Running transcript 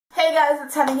Hey guys,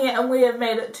 it's Hannah here and we have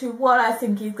made it to what I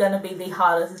think is going to be the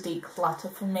hardest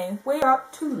declutter for me. We are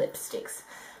up to lipsticks.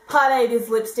 Part 8 is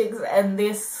lipsticks, and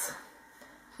this,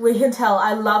 we can tell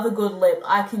I love a good lip.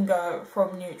 I can go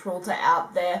from neutral to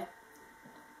out there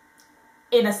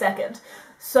in a second.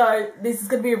 So this is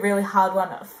going to be a really hard one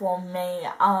for me.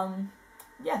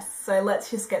 Yes, so let's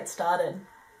just get started.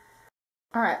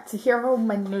 Alright, so here are all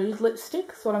my nude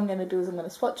lipsticks. What I'm going to do is I'm going to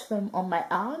swatch them on my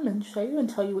arm and show you and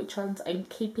tell you which ones I'm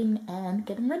keeping and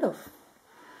getting rid of.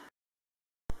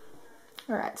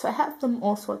 Alright, so I have them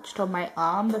all swatched on my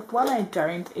arm. The one I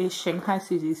don't is Shanghai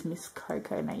Susie's Miss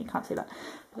Coco. Now you can't see that,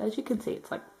 but as you can see it's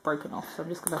like broken off, so I'm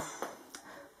just going to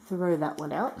throw that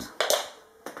one out.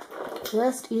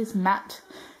 First is Matte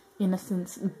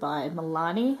Innocence by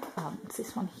Milani. It's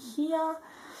this one here.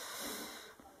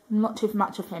 I'm not too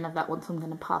much a fan of that one, so I'm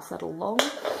going to pass that along.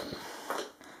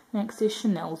 Next is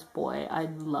Chanel's Boy. I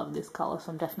love this colour, so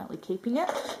I'm definitely keeping it.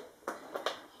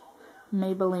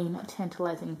 Maybelline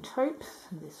Tantalizing Taupes.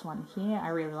 This one here. I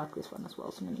really like this one as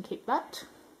well, so I'm going to keep that.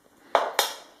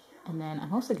 And then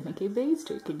I'm also going to keep these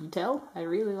two. Can you tell? I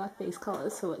really like these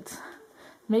colours. So it's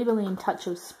Maybelline Touch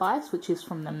of Spice, which is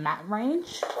from the matte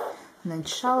range. And then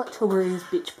Charlotte Tilbury's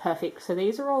Bitch Perfect. So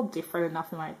these are all different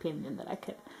enough in my opinion that I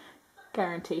can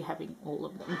guarantee having all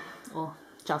of them, or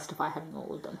justify having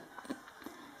all of them.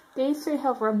 These two,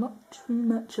 however, I'm not too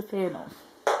much a fan of.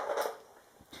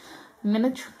 I'm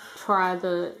going to try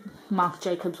the Marc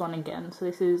Jacobs one again. So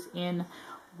this is in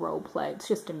Role Play. It's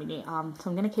just a mini. So I'm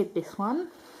going to keep this one.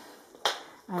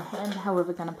 I am,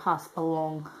 however, going to pass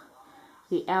along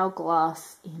the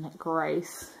Hourglass in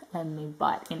Grace and the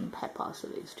Bite in Pepper. So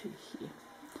these two here.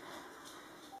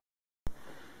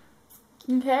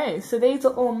 Okay, so these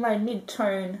are all my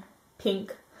mid-tone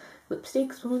pink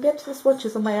lipsticks. When we get to the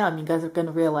swatches on my arm, you guys are going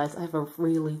to realise I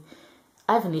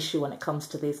have an issue when it comes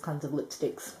to these kinds of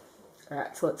lipsticks.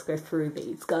 Alright, so let's go through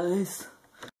these, guys.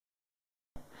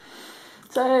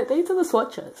 So these are the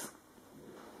swatches.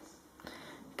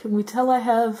 Can we tell I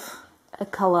have a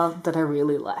colour that I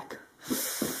really like?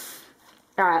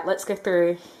 Alright, let's go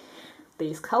through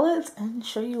these colours and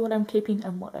show you what I'm keeping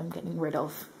and what I'm getting rid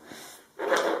of.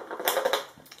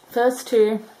 First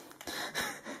two,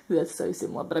 they're so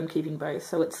similar, but I'm keeping both.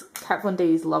 So it's Kat Von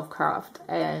D's Lovecraft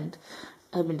and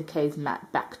Urban Decay's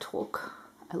Matte Back Talk.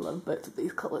 I love both of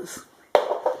these colours.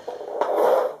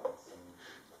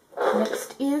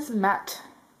 Next is Matte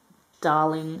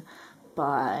Darling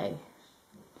by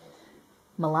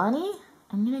Milani.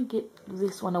 I'm going to get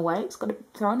this one away. It's got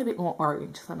thrown a bit more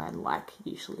orange than I like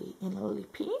usually in a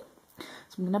lippy.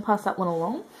 So I'm going to pass that one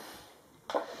along.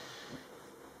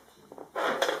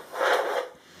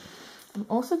 I'm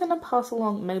also going to pass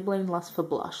along Maybelline Lust for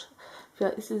Blush. I feel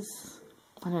like this is,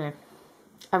 I don't know,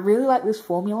 I really like this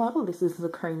formula. This is the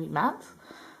creamy matte,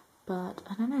 but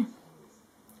I don't know.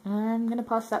 I'm going to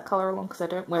pass that colour along because I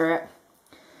don't wear it.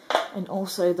 And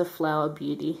also the Flower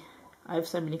Beauty. I have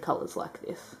so many colours like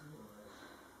this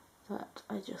that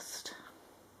I just,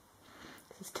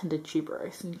 this is Tender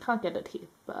Tuberose and you can't get it here,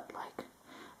 but like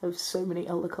I have so many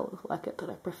other colours like it that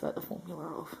I prefer the formula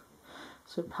of.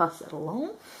 So pass that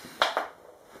along.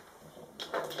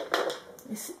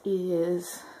 This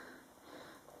is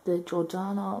the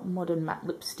Jordana Modern Matte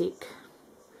Lipstick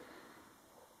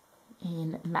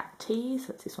in Matte Tease.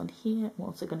 That's this one here. I'm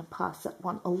also going to pass that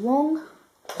one along.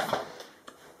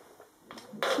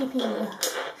 Keeping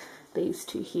these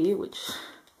two here, which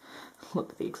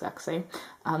look the exact same.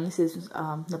 This is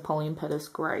Napoleon Pettis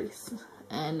Grace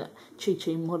and Chi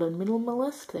Chi Modern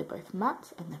Minimalist. They're both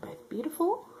matte and they're both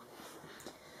beautiful.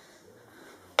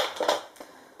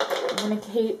 I'm going to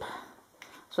keep,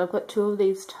 so I've got two of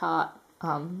these Tarte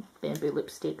bamboo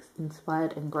lipsticks,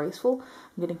 Inspired and Graceful.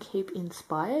 I'm going to keep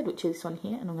Inspired, which is this one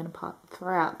here, and I'm going to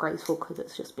throw out Graceful because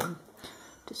it's just been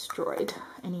destroyed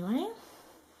anyway.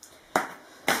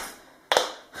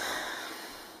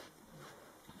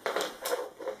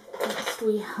 Next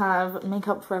we have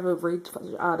Makeup Forever Roots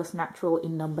Artist Natural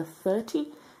in number 30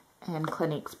 and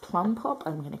Clinique's Plum Pop.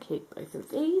 I'm going to keep both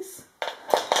of these.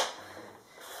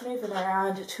 Moving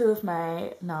around, two of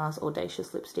my NARS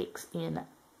Audacious lipsticks in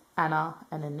Anna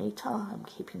and Anita. I'm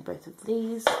keeping both of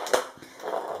these.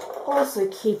 Also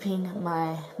keeping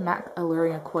my MAC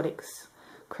Alluring Aquatics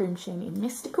Cream Sheen in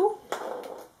Mystical.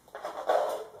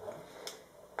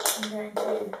 I'm going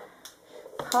to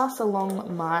pass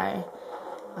along my,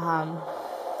 wow,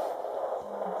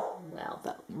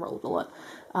 that rolled a lot,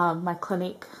 my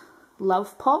Clinique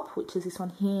Love Pop, which is this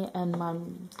one here, and my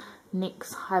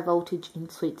NYX High Voltage in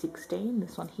Sweet 16,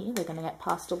 this one here. They're going to get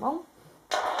passed along.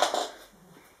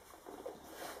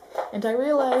 And I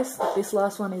realised that this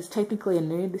last one is technically a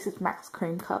nude. This is MAC's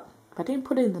Cream Cup I didn't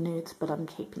put it in the nudes, but I'm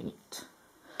keeping it.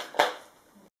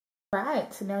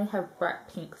 Right, so now we have bright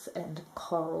pinks and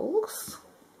corals.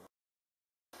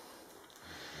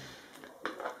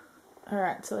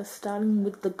 Alright, so we're starting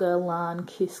with the Guerlain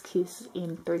Kiss Kiss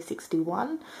in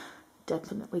 361.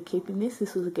 Definitely keeping this.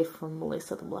 This was a gift from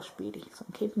Melissa, the Blush Beauty, so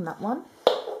I'm keeping that one.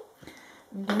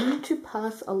 I'm going to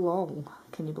pass along,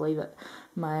 can you believe it,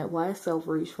 my YSL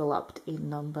Rouge Volupte in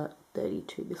number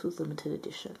 32. This was limited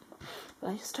edition. But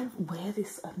I just don't wear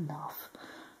this enough.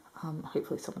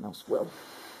 Hopefully someone else will.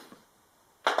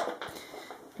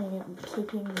 I'm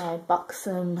keeping my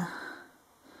Buxom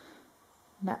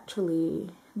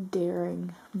Naturally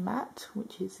Daring Matte,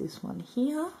 which is this one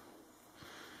here.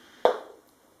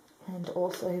 And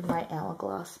also my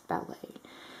Hourglass Ballet,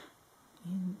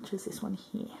 which is this one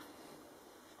here.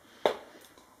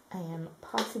 I am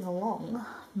passing along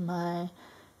my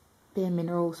Bare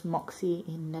Minerals Moxie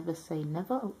in Never Say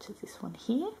Never, which is this one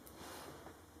here.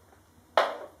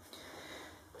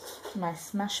 My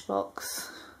Smashbox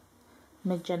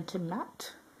Magenta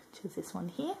Matte, which is this one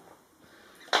here.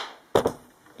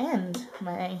 And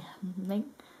my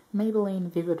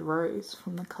Maybelline Vivid Rose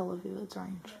from the Colour Vivids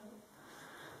range.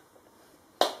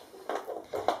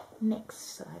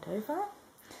 Next side over,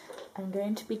 I'm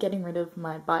going to be getting rid of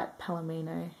my Bite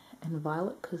Palomino and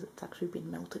Violet because it's actually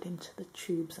been melted into the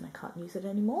tubes and I can't use it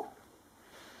anymore.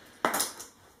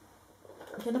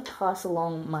 I'm going to pass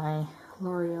along my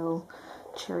L'Oreal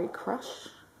Cherry Crush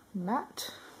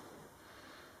Matte.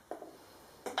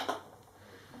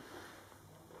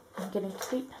 I'm going to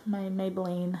keep my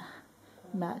Maybelline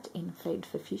Matte in Fade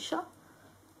for Fuchsia.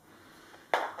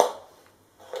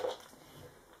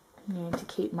 I'm going to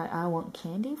keep my I Want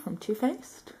Candy from Too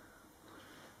Faced.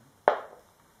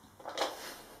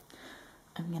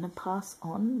 I'm going to pass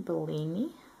on Bellini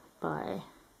by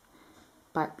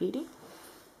Bite Beauty.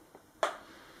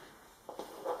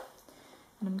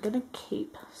 And I'm going to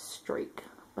keep Streak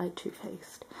by Too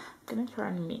Faced. I'm going to try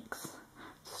and mix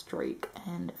Streak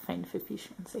and Fade for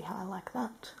Fuchsia and see how I like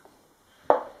that.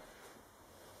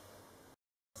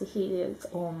 So here's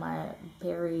all my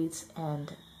berries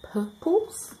and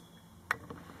purples.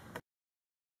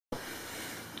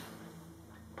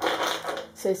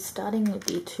 So starting with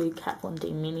the two Kat Von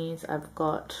D minis, I've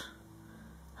got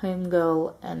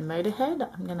Homegirl and Motorhead.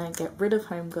 I'm going to get rid of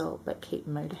Homegirl but keep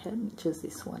Motorhead, which is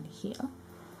this one here.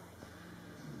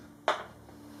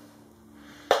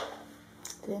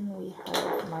 Then we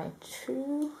have my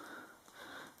two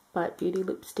Bite Beauty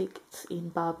lipsticks in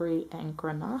Barbary and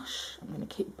Grenache. I'm going to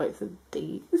keep both of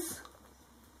these.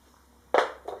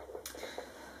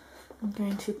 I'm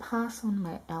going to pass on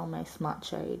my Almay Smart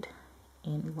Shade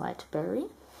in Light Berry.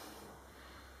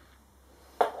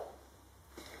 To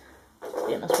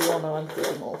be honest, we all know I'm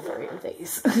keeping all three of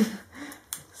these.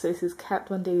 So this is Kat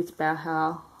Von D's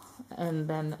Bauhaus, and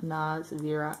then NARS,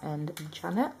 Vera and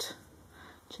Janet.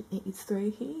 These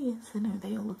three here, yes, I know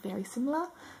they all look very similar,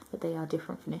 but they are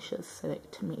different finishes, so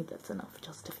to me that's enough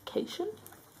justification.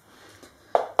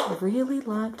 I've really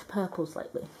liked purples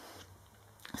lately.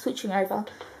 Switching over,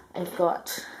 I've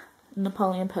got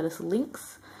Napoleon Pettis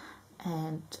Lynx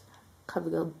and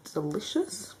CoverGirl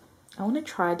Delicious. I want to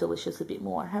try Delicious a bit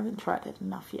more. I haven't tried it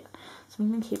enough yet. So I'm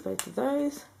going to keep both of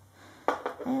those.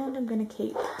 And I'm going to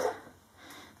keep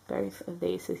both of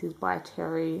these. This is by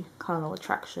Terry, Carnal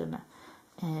Attraction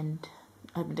and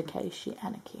Urban Decay Sheer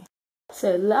Anarchy.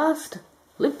 So last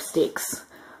lipsticks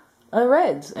are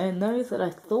reds. And those that I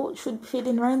thought should fit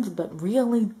in reds but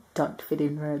really don't fit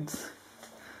in reds.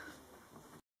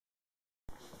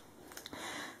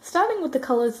 Starting with the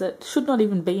colours that should not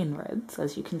even be in reds,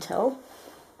 as you can tell.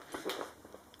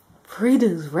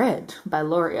 Frida's Red by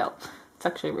L'Oreal. It's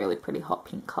actually a really pretty hot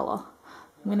pink colour.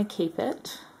 I'm going to keep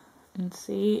it and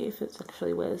see if it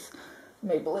actually wears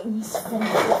Maybelline's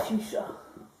Fuchsia.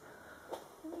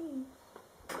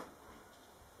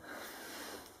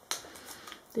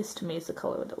 This to me is the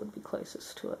colour that would be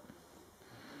closest to it.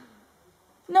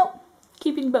 No,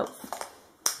 keeping both.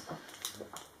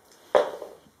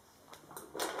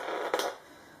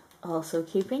 Also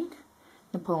keeping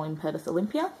Napoleon Pettis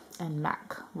Olympia and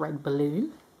MAC Red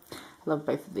Balloon. I love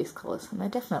both of these colours and they're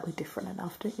definitely different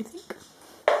enough, don't you think?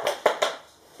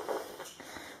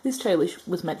 This totally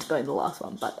was meant to go in the last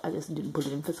one, but I just didn't put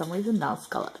it in for some reason. Now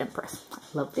Scarlet Empress. I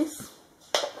love this.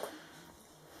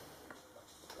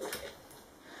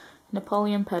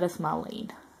 Napoleon Pettis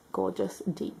Marlene. Gorgeous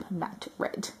deep matte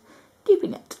red.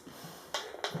 Keeping it.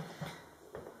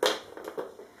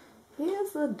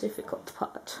 Here's the difficult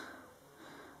part.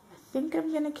 I think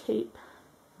I'm going to keep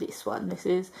this one. This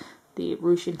is the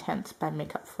Rouge Intense by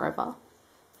Makeup Forever.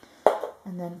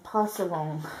 And then pass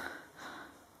along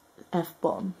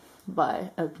F-Bomb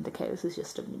by Urban Decay. This is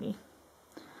just a mini.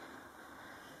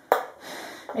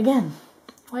 Again,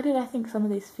 why did I think some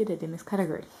of these fitted in this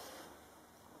category?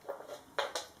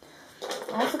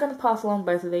 I'm also going to pass along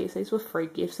both of these. These were free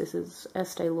gifts. This is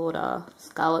Estee Lauder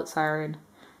Scarlet Siren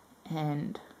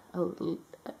and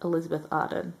Elizabeth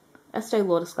Arden. Estee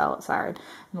Lauder Scarlet Siren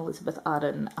and Elizabeth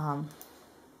Arden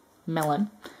Melon.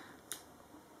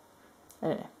 I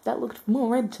don't know, that looked more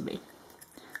red to me.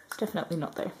 It's definitely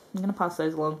not though. I'm going to pass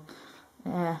those along.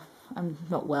 I'm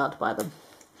not wowed by them.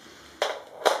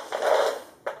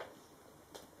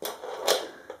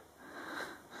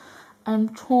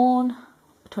 I'm torn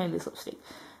between this lipstick.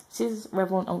 This is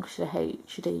Revlon Ultra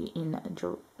HD in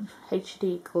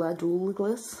HD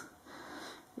Gladulous,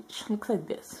 which looks like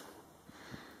this.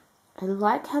 I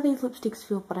like how these lipsticks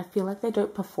feel, but I feel like they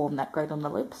don't perform that great on the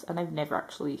lips, and I've never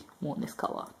actually worn this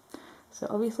colour. So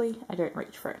obviously I don't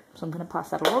reach for it. So I'm going to pass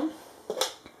that along.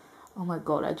 Oh my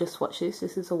god, I just swatched this.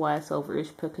 This is a YSL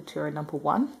Rouge Per Couture number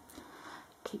 1.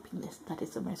 Keeping this, that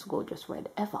is the most gorgeous red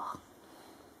ever.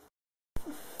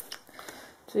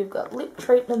 So we've got lip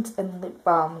treatments and lip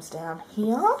balms down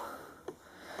here.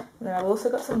 And then I've also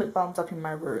got some lip balms up in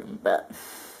my room, but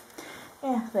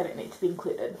yeah, they don't need to be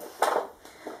included.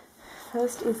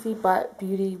 First is the Bite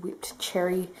Beauty Whipped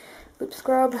Cherry Lip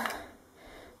Scrub.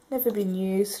 Never been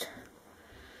used.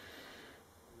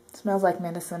 Smells like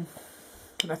medicine.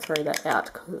 I'm going to throw that out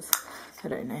because I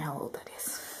don't know how old that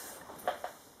is.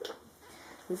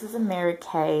 This is a Mary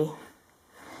Kay.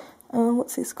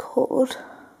 What's this called?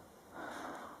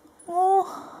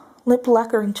 Oh, lip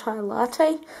lacquer and chai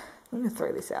latte. I'm going to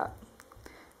throw this out.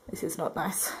 This is not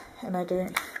nice, and I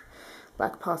don't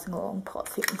like passing along pot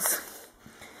things.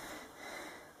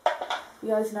 You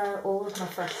guys know all of my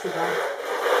fresh sugar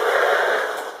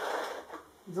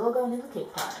is all going in the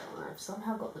cake pile, where I've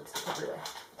somehow got lipstick everywhere.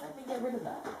 Let me get rid of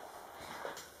that.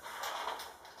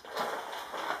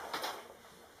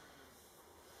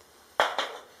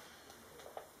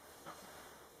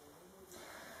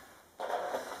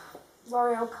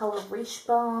 L'Oreal Colour Riche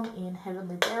Balm in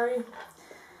Heavenly Berry. I've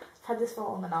had this for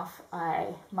long enough.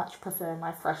 I much prefer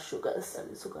my fresh sugars, so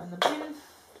this will go in the bin.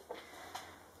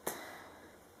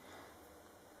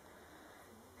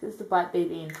 This is the Bite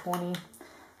BB in Tawny.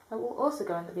 That will also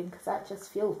go in the bin because that just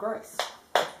feels gross.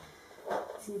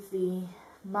 This is the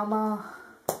Mama.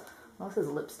 Oh, this is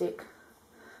a lipstick.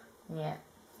 Yeah.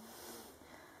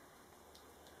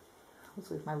 What's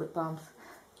with my lip balms?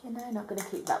 Okay, no, not going to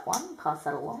keep that one. Pass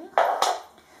that along.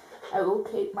 I will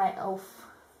keep my e.l.f.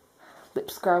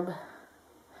 lip scrub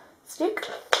stick,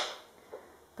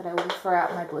 but I will throw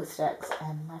out my Blistex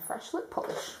and my fresh lip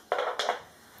polish.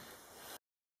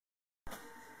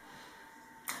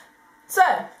 So,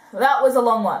 that was a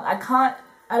long one. I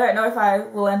don't know if I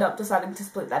will end up deciding to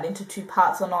split that into 2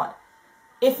 parts or not.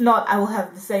 If not, I will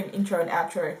have the same intro and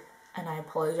outro, and I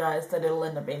apologise that it'll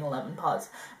end up being 11 parts,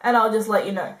 and I'll just let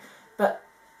you know. But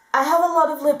I have a lot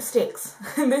of lipsticks.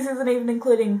 This isn't even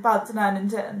including parts 9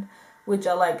 and 10, which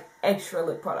are like extra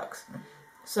lip products.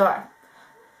 So,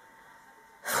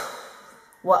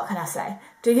 what can I say?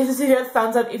 Do give this video a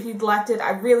thumbs up if you'd liked it.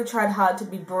 I really tried hard to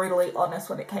be brutally honest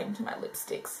when it came to my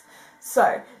lipsticks.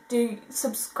 So, do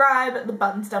subscribe, the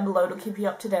buttons down below to keep you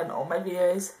up to date on all my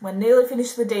videos. We're nearly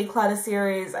finished the Declutter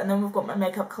series, and then we've got my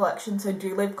makeup collection, so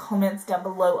do leave comments down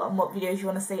below on what videos you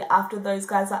want to see after those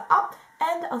guys are up,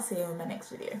 and I'll see you in my next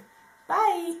video.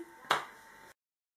 Bye!